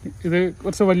 ഇത്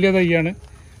കുറച്ച് വലിയ തൈയാണ്.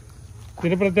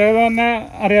 ഇതിൻ്റെ പ്രത്യേകത തന്നെ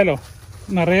അറിയാലോ,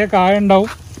 നിറയെ കായ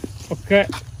ഉണ്ടാവും, ഒക്കെ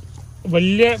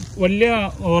വലിയ വലിയ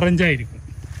ഓറഞ്ചായിരിക്കും.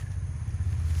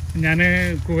 ഞാൻ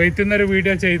കുവൈത്തിൽ നിന്നൊരു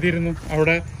വീഡിയോ ചെയ്തിരുന്നു.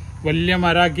 അവിടെ വലിയ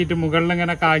മരമാക്കിയിട്ട് മുകളിൽ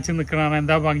ഇങ്ങനെ കായ്ച്ച് നിൽക്കണതാണ്.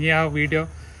 എന്താ ഭംഗി ആ വീഡിയോ.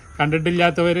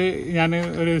 കണ്ടിട്ടില്ലാത്തവർ ഞാൻ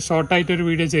ഒരു ഷോർട്ടായിട്ടൊരു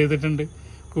വീഡിയോ ചെയ്തിട്ടുണ്ട്.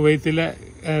 കുവൈത്തിലെ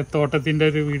തോട്ടത്തിൻ്റെ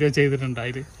ഒരു വീഡിയോ ചെയ്തിട്ടുണ്ട്.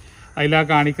 അതിലാ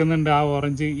കാണിക്കുന്നുണ്ട് ആ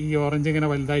ഓറഞ്ച്, ഈ ഓറഞ്ച് ഇങ്ങനെ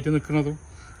വലുതായിട്ട് നിൽക്കുന്നതും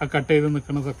ആ കട്ട് ചെയ്ത്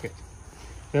നിൽക്കുന്നതൊക്കെ.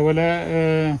 അതേപോലെ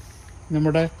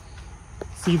നമ്മുടെ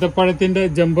സീതപ്പഴത്തിൻ്റെ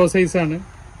ജംബോ സൈസാണ്.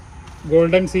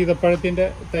 ഗോൾഡൻ സീതപ്പഴത്തിൻ്റെ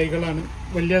തൈകളാണ്,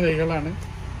 വലിയ തൈകളാണ്.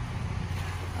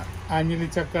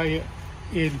 ആഞ്ഞിലിച്ചക്ക,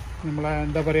 നമ്മളെ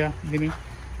എന്താ പറയുക, ഇതിന്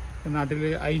നാട്ടിൽ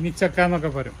അയിനിച്ചക്ക എന്നൊക്കെ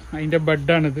പറയും. അതിൻ്റെ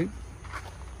ബഡാണിത്.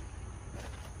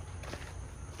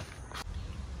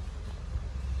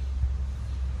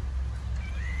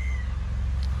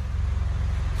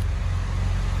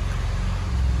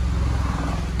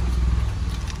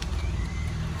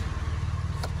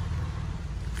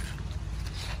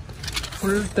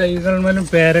 ഫുൾ തൈകൾ മേലും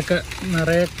പേരക്ക,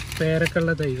 നിറയെ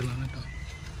പേരക്കുള്ള തൈകളാണ് കേട്ടോ.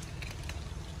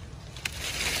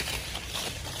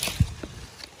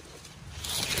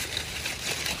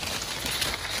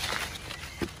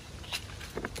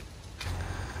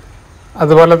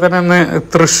 അതുപോലെ തന്നെ ഇന്ന്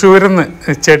തൃശ്ശൂരിൽ നിന്ന്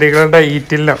ചെടികളുടെ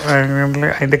ഈറ്റില്ല,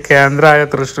 അതിൻ്റെ കേന്ദ്രമായ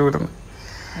തൃശ്ശൂരിൽ നിന്ന്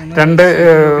 2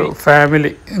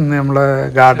 ഫാമിലി ഇന്ന് നമ്മളെ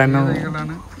ഗാർഡനും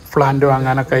പ്ലാന്റ്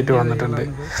വാങ്ങാനൊക്കെ ആയിട്ട് വന്നിട്ടുണ്ട്.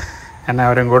 ഞാൻ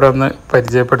അവരും കൂടെ ഒന്ന്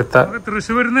പരിചയപ്പെടുത്താം.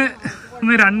 തൃശ്ശൂരിൽ നിന്ന്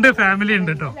ഇന്ന് 2 ഫാമിലി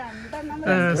ഉണ്ട് കേട്ടോ.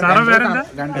 സാറേ പേരെന്താ?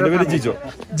 ജിജോ.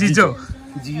 ജിജോ.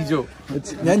 ജിജോ.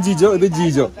 ഞാൻ ജിജോ, ഇത്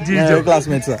ജിജോ. ജിജോ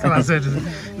ക്ലാസ്മേറ്റ്സ്.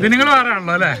 ഇത് നിങ്ങൾ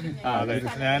പറയാണല്ലോ അല്ലേ?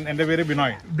 എന്റെ പേര്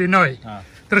ബിനോയ്. ബിനോയ്.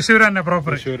 തൃശ്ശൂർ തന്നെ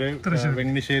പ്രോപ്പർ. തൃശ്ശൂർ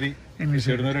വെങ്ങിശ്ശേരി.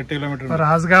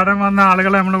 റാസ് ഗാർഡൻ വന്ന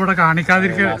ആളുകളെ നമ്മളിവിടെ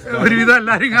കാണിക്കാതിരിക്കുക, ഒരുവിധം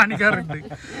എല്ലാരും കാണിക്കാറുണ്ട്.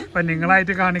 അപ്പൊ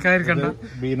നിങ്ങളായിട്ട് കാണിക്കാതിരിക്കണ്ട.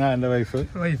 ബീന എന്റെ വൈഫ്.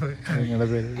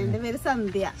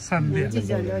 സന്ധ്യ.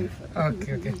 Okay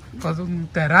okay. അപ്പൊ അതൊന്നും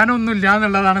തരാനൊന്നും ഇല്ല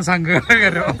എന്നുള്ളതാണ്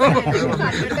സങ്കടകരം.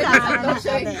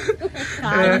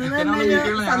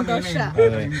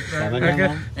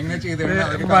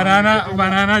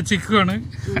 ബനാന ചിക്കുവാണ്,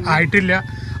 ആയിട്ടില്ല.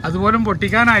 അതുപോലും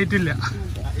പൊട്ടിക്കാനായിട്ടില്ല.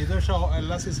 ഇത്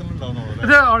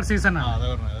ഓൾ സീസണാണ്.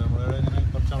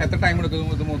 എത്ര ടൈം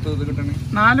എടുക്കും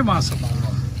 4 മാസം.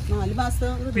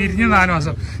 പിരിഞ്ഞ് 4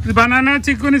 മാസം. ഇത് ബനാന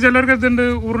ചിക്കുവിന് ചിലർക്ക് ഇതുണ്ട്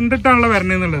ഉരുണ്ടിട്ടാണല്ലോ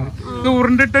വരണെന്നുള്ളത്. ഇത്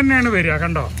ഉരുണ്ടിട്ട് തന്നെയാണ് വരിക.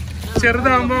 കണ്ടോ,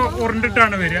 ചെറുതാകുമ്പോ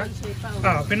ഉരുണ്ടിട്ടാണ് വരിക.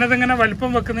 പിന്നെ അതിങ്ങനെ വലിപ്പം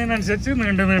വെക്കുന്നതിനനുസരിച്ച്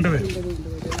നീണ്ടു വരും.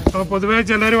 അപ്പൊ പൊതുവെ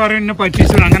ചിലർ പറയും എന്നെ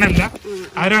പറ്റിച്ചു. അങ്ങനെയല്ല,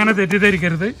 ആരും അങ്ങനെ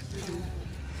തെറ്റിദ്ധരിക്കരുത്.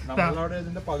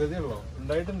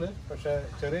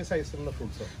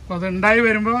 അപ്പൊ അത് ഉണ്ടായി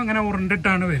വരുമ്പോ അങ്ങനെ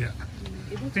ഉരുണ്ടിട്ടാണ് വരിക.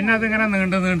 പിന്നെ അതിങ്ങനെ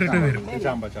നീണ്ടിട്ട് വരും.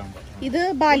 ഇത്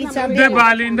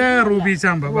ബാലിന്റെ റൂബി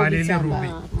ചാമ്പ. ബാലിയിലെ റൂബി,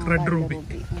 റെഡ് റൂബി.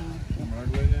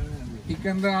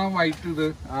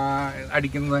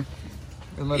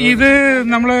 ഇത്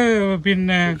നമ്മള്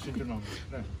പിന്നെ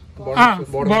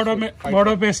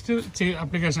ബോഡോ പേസ്റ്റ്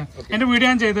ആപ്ലിക്കേഷൻ എന്റെ വീഡിയോ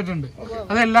ഞാൻ ചെയ്തിട്ടുണ്ട്.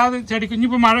 അതെല്ലാതെ ചെടിക്കും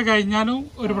ഇനിയിപ്പോ മഴ കഴിഞ്ഞാലും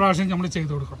ഒരു പ്രാവശ്യം നമ്മൾ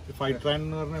ചെയ്തു കൊടുക്കണം.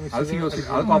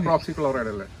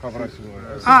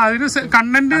 അതിന്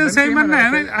കണ്ടന്റ് സെയിം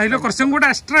തന്നെയാണ്, അതിൽ കുറച്ചും കൂടെ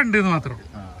എക്സ്ട്രാ ഉണ്ട് എന്ന് മാത്രം.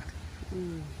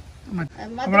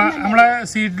 നമ്മളെ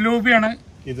സീഡ് ലൂബിയാണ്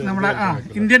നമ്മളെ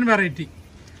ഇന്ത്യൻ വെറൈറ്റി.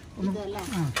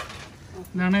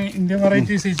 ഇതാണ് ഇന്ത്യൻ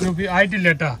വെറൈറ്റി സീഡ് ലൂബി. ആയിട്ടില്ല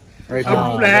കേട്ടാ,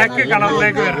 ബ്ലാക്ക്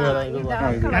കളറിലേക്ക് വരണം.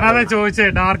 ഞാനതാ ചോദിച്ചേ,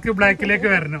 ഡാർക്ക് ബ്ലാക്കിലേക്ക്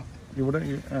വരണം.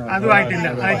 അതും ആയിട്ടില്ല.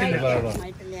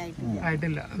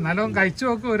 എന്നാലും കഴിച്ചു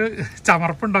നോക്കും, ഒരു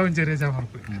ചമർപ്പുണ്ടാവും, ചെറിയ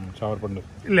ചമർപ്പുണ്ട്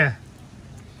ഇല്ലേ?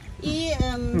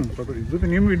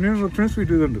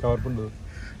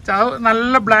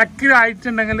 നല്ല ബ്ലാക്ക്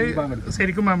ആയിട്ടുണ്ടെങ്കിൽ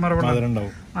ശരിക്കും മെമ്മറബിൾ,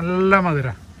 നല്ല മധുര.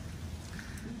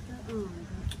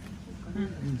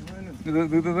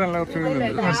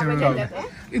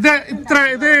 ഇത്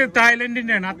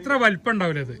തായ്ലൻഡിന്റെ ആണ്. അത്ര വലിപ്പം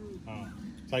ഉണ്ടാവില്ല. ഇത്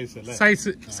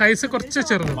സൈസ് കുറച്ച്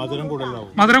ചെറുത്,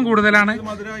 മധുരം കൂടുതലാണ്.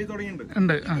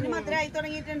 ഉണ്ട്,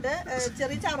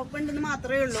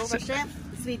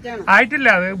 ആയിട്ടില്ല.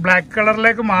 അത് ബ്ലാക്ക്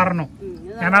കളറിലേക്ക് മാറണം.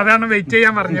 ഞാൻ അതാണ് വെയിറ്റ്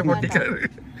ചെയ്യാൻ പറഞ്ഞത്, പൊട്ടിക്കാറ്.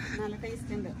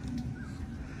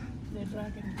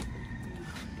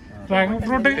 ഡ്രാഗൺ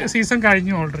ഫ്രൂട്ട് സീസൺ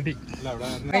കഴിഞ്ഞു ഓൾറെഡി.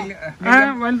 അത്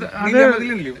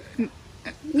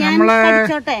നമ്മളെ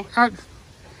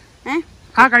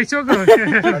കഴിച്ചു നോക്കോ?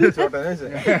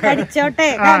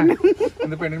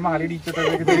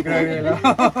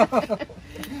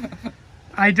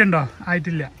 ആയിട്ടുണ്ടോ?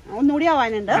 ആയിട്ടില്ല, ഒന്നുകൂടി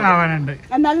ആവാനുണ്ട്.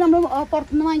 എന്നാലും നമ്മൾ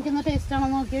പുറത്തുനിന്ന് വാങ്ങിക്കുന്ന ടേസ്റ്റ് ആണോ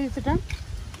നോക്കി വെച്ചിട്ട്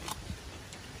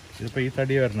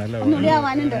ഒന്നുകൂടി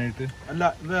ആവാനുണ്ട്.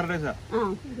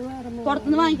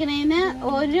 പുറത്തുനിന്ന് വാങ്ങിക്കണേന്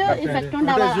ഒരു ഇഫക്റ്റ്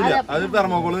ഉണ്ടാവാം.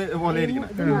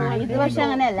 ഇത് പക്ഷെ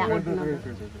അങ്ങനെയല്ല,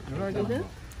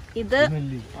 ഇത്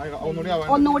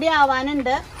ഒന്നുകൂടി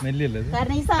ആവാനുണ്ട്.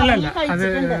 കാരണം ഈ സാധനം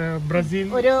കഴിച്ചിട്ടുണ്ട്,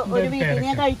 ഒരു വീട്ടിൽ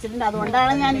ഞാൻ കഴിച്ചിട്ടുണ്ട്.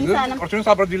 അതുകൊണ്ടാണ് ഞാൻ ഈ സാധനം.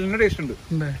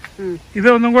 ഇത്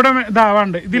ഒന്നും കൂടെ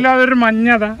ഇതാവാണ്ട്. ഇതിലൊരു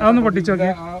മഞ്ഞതാ, അതൊന്ന് പൊട്ടിച്ചു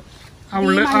നോക്കിയാ.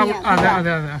 അതെ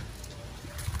അതെ അതെ,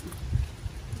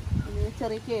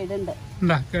 ചെറിയ കേടുണ്ട്.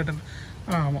 കേട്ടുണ്ട്.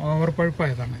 ഓവർ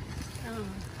പഴുപ്പായതാണ്.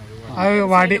 അത്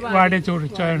വാടിയ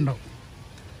ചോയ ഉണ്ടാവും.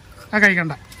 അത്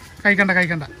കഴിക്കണ്ട.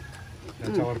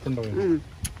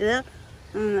 ഇത്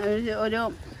ഒരു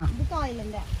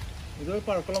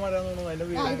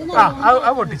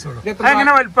പൊട്ടിച്ചോളൂ.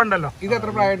 അങ്ങനെ വലിപ്പുണ്ടല്ലോ. ഇത് എത്ര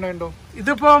പ്രായമുണ്ടോ?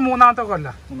 ഇതിപ്പോ 3ാമത്തെ കൊല്ല.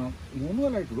 3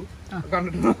 കൊല്ലായിട്ടുള്ളൂ.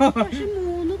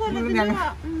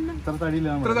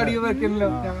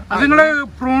 അത് നിങ്ങള്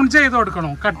പ്രൂൺ ചെയ്ത്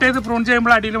കൊടുക്കണോ? കട്ട് ചെയ്ത് പ്രൂൺ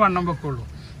ചെയ്യുമ്പോൾ അടിയിൽ വണ്ണം വെക്കുള്ളൂ.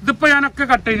 ഇതിപ്പോ ഞാനൊക്കെ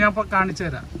കട്ട് ചെയ്ത് ഞാൻ കാണിച്ചു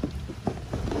തരാം.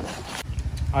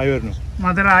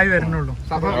 മധുരമായി വരുന്നുള്ളൂ.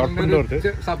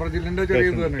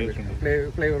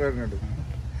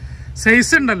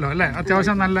 സൈസ് ഉണ്ടല്ലോ അല്ലെ,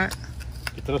 അത്യാവശ്യം നല്ല.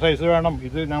 ഇത്ര സൈസ് വേണം.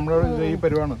 ഇത് നമ്മളോട് ഈ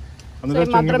പരിവാണ്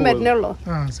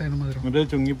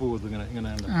ചുങ്ങി പോകും.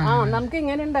 നമുക്ക്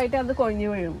ഇങ്ങനെ ഉണ്ടായിട്ട് അത് കൊഴിഞ്ഞു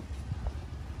വീഴും.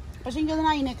 പക്ഷെ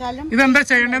അതിനേക്കാളും ഇതെന്താ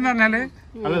ചെയ്യണ്ടെന്ന് പറഞ്ഞാല്,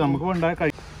 അതെ നമുക്ക്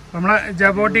നമ്മളെ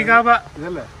ജബോട്ടിക്കാബ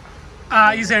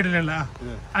ഈ സൈഡിലുള്ള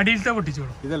അടിയിലത്തെ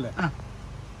പൊട്ടിച്ചോളൂ. ഇതല്ലേ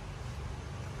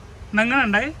അങ്ങനെ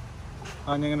ഉണ്ടായി.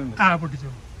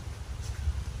 പൊട്ടിച്ചോളൂ.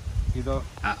 ഇതോ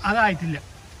അതായിട്ടില്ല.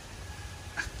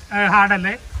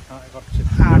 ഹാർഡല്ലേ?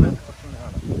 ഹാർഡ്.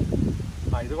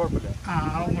 ഇത് കുഴപ്പമില്ല.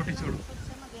 പൊട്ടിച്ചോളൂ.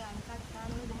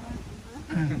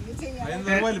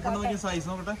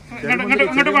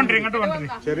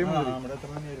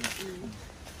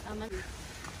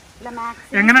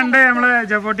 എങ്ങനെയുണ്ട് നമ്മള്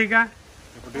ജബോട്ടിക്ക?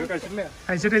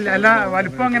 കഴിച്ചിട്ടില്ല. അല്ല,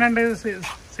 വലിപ്പം എങ്ങനെയുണ്ട്?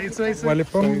 സൈസ് വൈസ്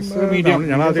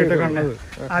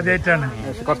ആദ്യമായിട്ടാണ്.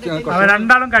 അവ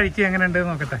രണ്ടാളും കഴിക്കുക. എങ്ങനെയുണ്ട്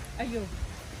നോക്കട്ടെ.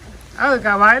 അത്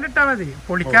വായിലിട്ടാ മതി,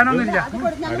 പൊളിക്കാനൊന്നുമില്ല.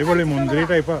 അടിപൊളി മുന്തിരി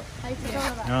ടൈപ്പാ.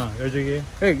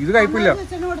 ഇത് കഴിപ്പില്ല.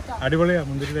 അടിപൊളിയാ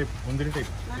മുന്തിരി ടൈപ്പ്.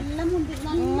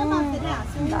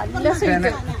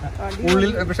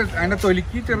 ഉള്ളിൽ പക്ഷെ അതിന്റെ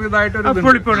തൊലിക്ക് ചെറുതായിട്ടൊരു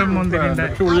മുന്തിരിന്റെ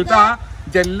ഉള്ളിലത്തെ ആ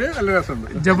ജെല്ല് നല്ല രസമുണ്ട്.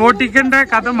 ജബോട്ടിക്കന്റെ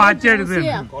കഥ മാറ്റി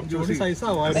എഴുതുകയാണ്.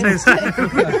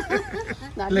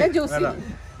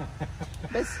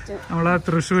 നമ്മളെ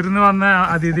തൃശ്ശൂരിന്ന് വന്ന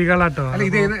അതിഥികളാട്ടോ.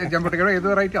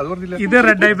 ഇത്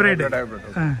റെഡ് ഹൈബ്രിഡ്.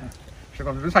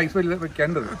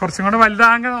 കുറച്ചും കൂടെ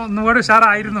വലുതാകെ ഒന്നുകൂടെ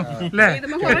ഉഷാറായിരുന്നു അല്ലേ?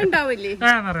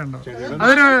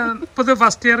 അതൊരു ഇപ്പൊ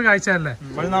ഫസ്റ്റ് ഇയർ കാഴ്ചയല്ലേ?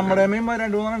 നമ്മുടെ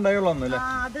 2-3 ഉണ്ടായുള്ളൂ.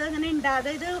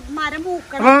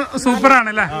 അപ്പൊ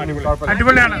സൂപ്പറാണല്ലേ?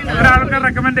 അടിപൊളിയാണ്. ഒരാൾക്ക്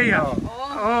റെക്കമെൻഡ് ചെയ്യാം.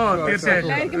 ഓ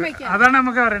തീർച്ചയായിട്ടും, അതാണ്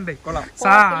നമുക്ക് പറയണ്ടേ.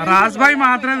 റാസ് ഭായ്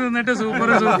മാത്രമേ നിന്നിട്ട് സൂപ്പർ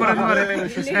സൂപ്പർ എന്ന് പറയുന്നത്.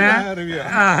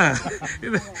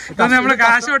 ഇത് നമ്മള്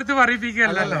കാശ് കൊടുത്ത്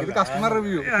പറയിപ്പിക്കല്ലോ. Customer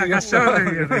review.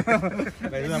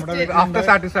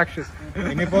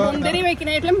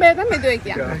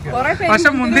 പക്ഷെ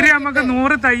മുന്തിരി നമുക്ക്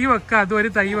 100 തൈ വെക്കാം. അത് ഒരു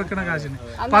തൈ വെക്കണ കാശിന്.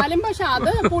 പക്ഷെ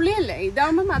അത് പുളിയല്ലേ,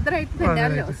 ഇതാവുമ്പോ മധുരമായിട്ട്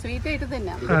തിന്നാലോ, സ്വീറ്റ് ആയിട്ട്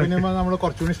തിന്നാം. നമ്മള്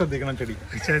കുറച്ചുകൂടി ശ്രദ്ധിക്കണം ചെടി.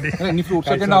 ഇനി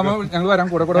ഫ്രൂട്ട്സ് ഒക്കെ ഉണ്ടാവുമ്പോൾ ഞങ്ങൾ വരാൻ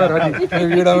കൂടെ വരാൻ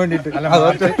വീടാൻ വേണ്ടിട്ട്.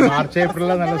 മാർച്ച് ഏപ്രിൽ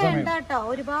നല്ല സമയം.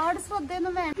 ഒരുപാട്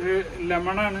ശ്രദ്ധയൊന്നും വേണ്ട.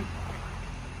 ലെമണാണ്.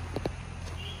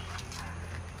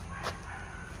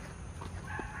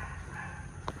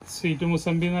 സ്വീറ്റ്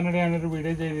മുസംബി എന്ന് പറഞ്ഞിട്ട് ഞാനൊരു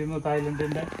വീഡിയോ ചെയ്തിരുന്നു.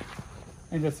 തായ്ലൻഡിൻ്റെ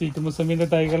അതിൻ്റെ സ്വീറ്റ് മുസംബിൻ്റെ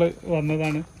തൈകൾ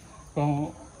വന്നതാണ്. അപ്പോൾ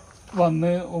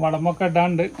വന്ന് വളമൊക്കെ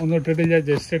ഇടാണ്ട് ഒന്നും ഇട്ടിട്ടില്ല,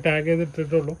 ജസ്റ്റ് ടാഗ്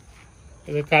ചെയ്തിട്ടിട്ടുള്ളൂ.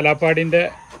 ഇത് കാലാപ്പാടിൻ്റെ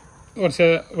കുറച്ച്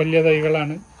വലിയ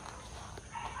തൈകളാണ്.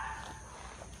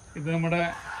 ഇത് നമ്മുടെ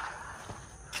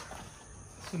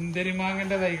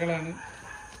സുന്ദരിമാങ്ങൻ്റെ തൈകളാണ്.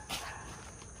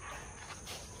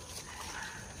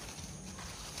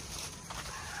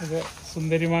 ഇത്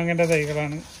സുന്ദരിമാങ്ങൻ്റെ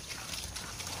തൈകളാണ്.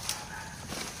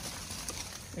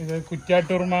 ഇത്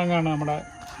കുറ്റ്യാട്ടൂർ മാങ്ങാണ്, നമ്മുടെ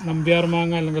നമ്പ്യാർ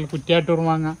മാങ്ങ അല്ലെങ്കിൽ കുറ്റ്യാട്ടൂർ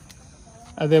മാങ്ങ.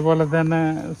 അതേപോലെ തന്നെ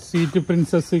sweet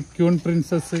princess, queen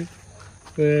princess,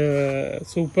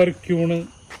 super ക്യൂണ്,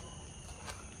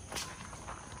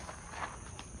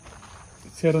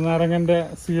 ചെറുനാരങ്ങൻ്റെ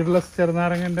seedless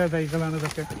ചെറുനാരങ്ങൻ്റെ തൈകളാണ്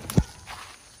ഇതൊക്കെ.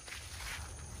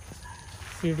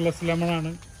 സീഡ്ലെസ്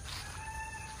ലെമണാണ്.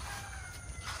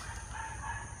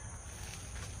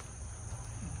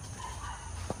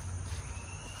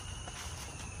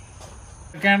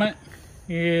 ഇതൊക്കെയാണ്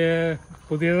ഈ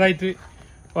പുതിയതായിട്ട്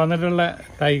വന്നിട്ടുള്ള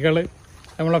തൈകൾ.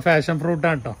 നമ്മളെ ഫാഷൻ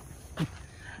ഫ്രൂട്ടാണ് കേട്ടോ.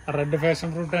 റെഡ് ഫാഷൻ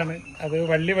ഫ്രൂട്ടാണ്. അത്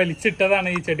വള്ളി വലിച്ചിട്ടതാണ്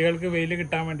ഈ ചെടികൾക്ക് വെയിൽ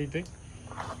കിട്ടാൻ വേണ്ടിയിട്ട്.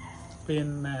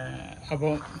 പിന്നെ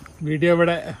അപ്പോൾ വീഡിയോ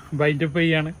ഇവിടെ വൈൻഡപ്പ്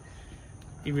ചെയ്യാണ്.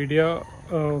 ഈ വീഡിയോ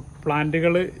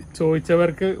പ്ലാന്റുകൾ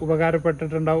ചോദിച്ചവർക്ക്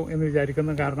ഉപകാരപ്പെട്ടിട്ടുണ്ടാവും എന്ന്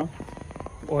വിചാരിക്കുന്നു. കാരണം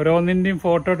ഓരോന്നിൻ്റെയും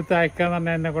ഫോട്ടോ എടുത്ത് അയക്കാന്ന്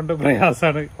പറഞ്ഞാൽ എന്നെ കൊണ്ട്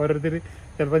പ്രയാസമാണ്. ഓരോരുത്തർ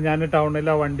ചിലപ്പോൾ ഞാൻ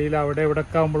ടൗണിലോ വണ്ടിയിലോ അവിടെ ഇവിടെ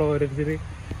ഒക്കെ ആകുമ്പോൾ ഓരോരുത്തർ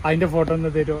അതിൻ്റെ ഫോട്ടോ ഒന്ന്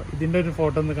തരുമോ, ഇതിൻ്റെ ഒരു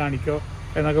ഫോട്ടോ ഒന്ന് കാണിക്കോ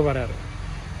എന്നൊക്കെ പറയാറ്.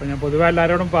 അപ്പോൾ ഞാൻ പൊതുവെ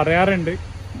എല്ലാവരോടും പറയാറുണ്ട്,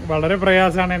 വളരെ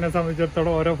പ്രയാസമാണ് എന്നെ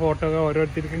സംബന്ധിച്ചിടത്തോളം. ഓരോ ഫോട്ടോ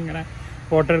ഓരോരുത്തർക്കും ഇങ്ങനെ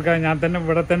ഫോട്ടോ എടുക്കാൻ ഞാൻ തന്നെ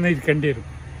ഇവിടെ തന്നെ ഇരിക്കേണ്ടി വരും.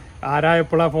 ആരാ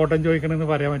എപ്പോഴാ ഫോട്ടോ ചോദിക്കണമെന്ന്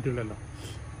പറയാൻ പറ്റില്ലല്ലോ.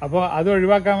 അപ്പോൾ അത്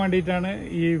ഒഴിവാക്കാൻ വേണ്ടിയിട്ടാണ്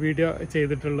ഈ വീഡിയോ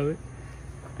ചെയ്തിട്ടുള്ളത്.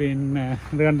 പിന്നെ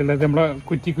ഇത് കണ്ടില്ല, ഇത് നമ്മളെ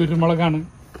കുറ്റിക്കുരുമുളകാണ്.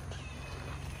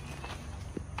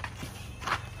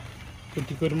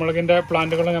 കുറ്റിക്കുരുമുളകിൻ്റെ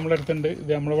പ്ലാന്റുകൾ നമ്മളെടുത്തിട്ടുണ്ട്.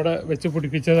 ഇത് നമ്മളിവിടെ വെച്ച്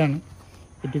പിടിപ്പിച്ചതാണ്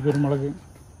കുറ്റിക്കുരുമുളക്.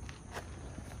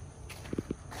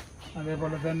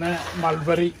 അതേപോലെ തന്നെ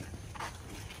മൾബറി,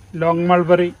 ലോങ്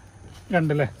മൾബറി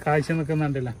കണ്ടില്ലേ, കാഴ്ച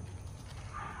നിൽക്കുന്നുണ്ടല്ലേ.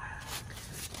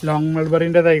 ലോങ്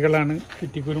മൾബറിൻ്റെ തൈകളാണ്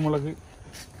കുറ്റിക്കുരുമുളക്.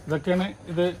 ഇതൊക്കെയാണ്.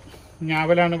 ഇത്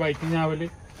ഞാവലാണ്, വൈറ്റ് ഞാവൽ.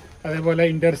 അതേപോലെ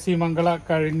ഇൻഡർസി മംഗള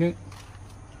കഴിഞ്ഞ്.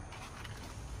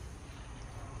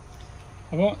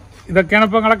 അപ്പോൾ ഇതൊക്കെയാണ്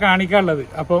ഇപ്പോൾ നിങ്ങളെ കാണിക്കാനുള്ളത്.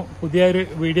 അപ്പോൾ പുതിയൊരു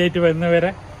വീഡിയോ ആയിട്ട്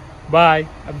വരുന്നവരെ ബായ്.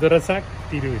 അബ്ദുറസാഖ്,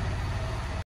 തിരൂർ.